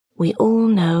We all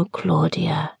know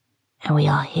Claudia, and we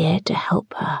are here to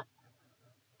help her.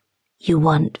 You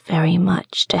want very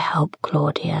much to help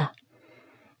Claudia.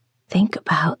 Think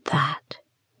about that.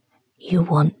 You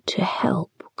want to help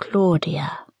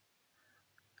Claudia.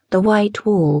 The white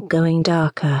wall going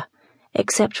darker,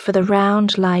 except for the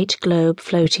round light globe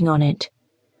floating on it.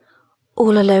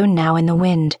 All alone now in the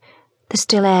wind, the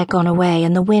still air gone away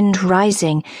and the wind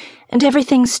rising, and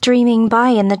everything streaming by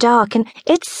in the dark, and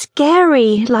it's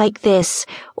scary like this,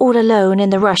 all alone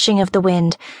in the rushing of the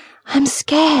wind. I'm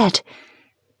scared,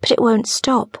 but it won't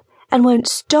stop, and won't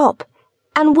stop,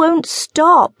 and won't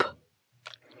stop.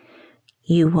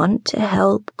 You want to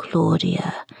help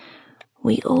Claudia.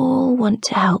 We all want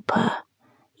to help her.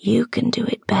 You can do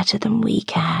it better than we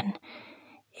can.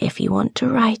 If you want to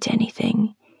write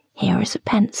anything, here is a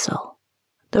pencil.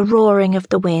 The roaring of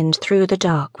the wind through the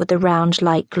dark with the round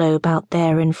light globe out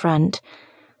there in front,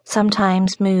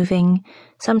 sometimes moving,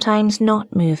 sometimes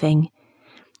not moving.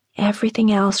 Everything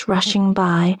else rushing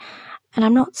by, and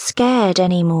I'm not scared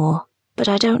anymore, but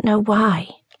I don't know why.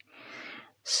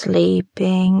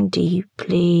 Sleeping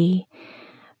deeply,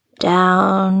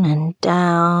 down and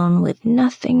down with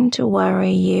nothing to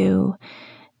worry you,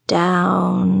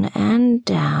 down and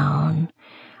down,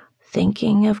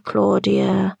 thinking of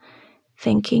Claudia,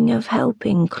 thinking of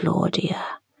helping Claudia.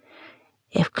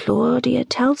 If Claudia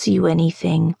tells you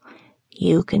anything,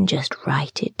 you can just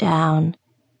write it down.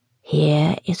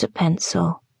 Here is a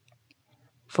pencil.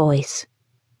 Voice.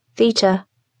 Theta.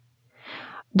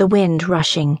 The wind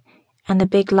rushing, and the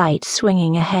big light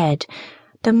swinging ahead,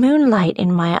 the moonlight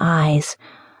in my eyes,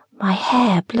 my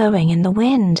hair blowing in the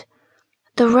wind,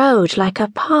 the road like a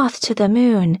path to the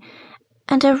moon,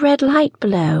 and a red light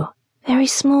below, very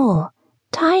small,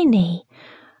 tiny,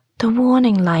 the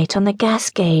warning light on the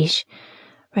gas gauge.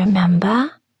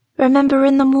 Remember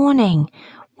in the morning,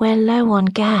 we're low on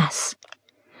gas.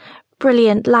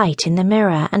 Brilliant light in the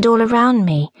mirror and all around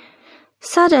me,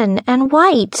 sudden and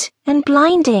white and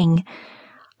blinding.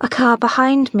 A car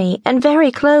behind me, and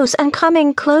very close, and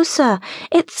coming closer.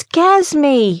 It scares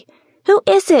me. Who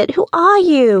is it? Who are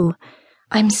you?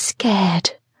 I'm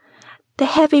scared. The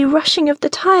heavy rushing of the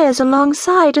tires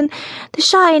alongside, and the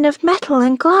shine of metal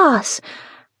and glass.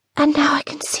 And now I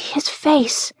can see his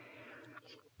face.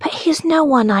 But he is no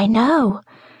one I know.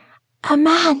 A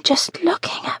man just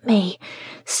looking at me,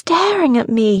 staring at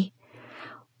me,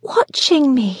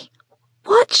 watching me,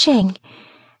 watching.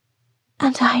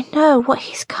 And I know what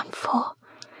he's come for.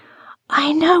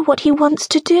 I know what he wants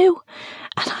to do,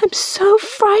 and I'm so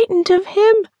frightened of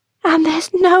him, and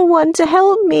there's no one to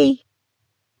help me.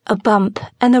 A bump,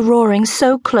 and the roaring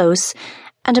so close,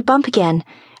 and a bump again,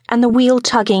 and the wheel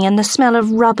tugging, and the smell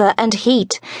of rubber and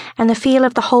heat, and the feel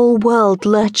of the whole world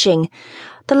lurching.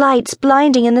 The lights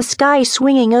blinding and the sky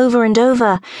swinging over and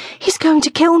over. He's going to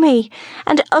kill me,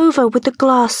 and over with the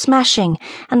glass smashing,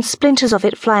 and splinters of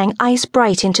it flying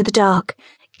ice-bright into the dark.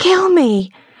 Kill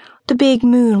me! The big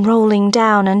moon rolling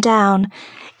down and down.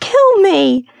 Kill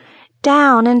me!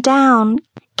 Down and down.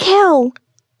 Kill!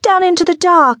 Down into the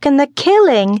dark and the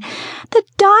killing. The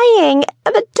dying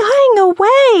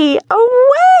away!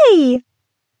 Away!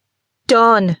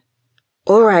 Dawn!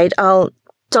 All right, I'll...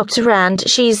 Dr. Rand,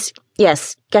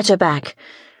 Yes, get her back.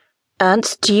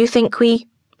 Ernst, do you think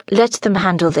let them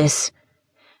handle this?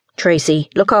 Tracy,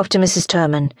 look after Mrs.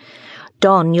 Turman.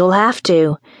 Don, you'll have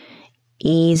to.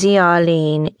 Easy,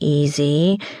 Arlene,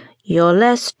 easy. You're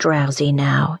less drowsy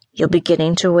now. You're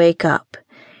beginning to wake up.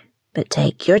 But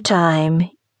take your time.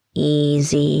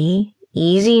 Easy,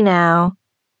 easy now.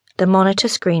 The monitor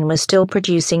screen was still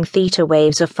producing theta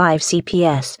waves of 5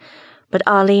 CPS, but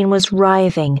Arlene was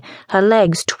writhing, her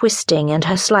legs twisting and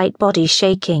her slight body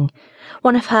shaking,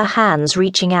 one of her hands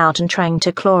reaching out and trying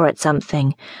to claw at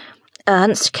something.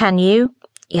 Ernst, can you?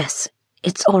 Yes,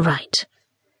 it's all right.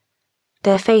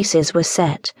 Their faces were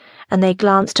set, and they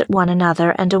glanced at one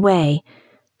another and away,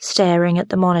 staring at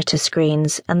the monitor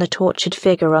screens and the tortured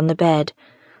figure on the bed,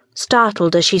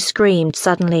 startled as she screamed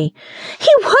suddenly, "He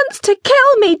wants to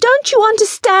kill me, don't you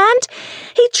understand?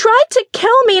 He tried to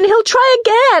kill me and he'll try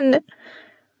again!"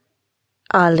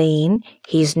 Arlene,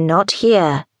 he's not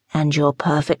here, and you're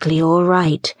perfectly all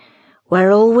right. We're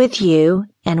all with you,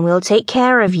 and we'll take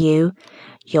care of you.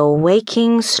 You're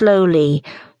waking slowly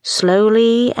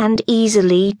and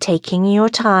easily, taking your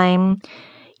time.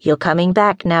 You're coming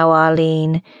back now,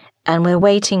 Arlene, and we're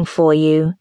waiting for you.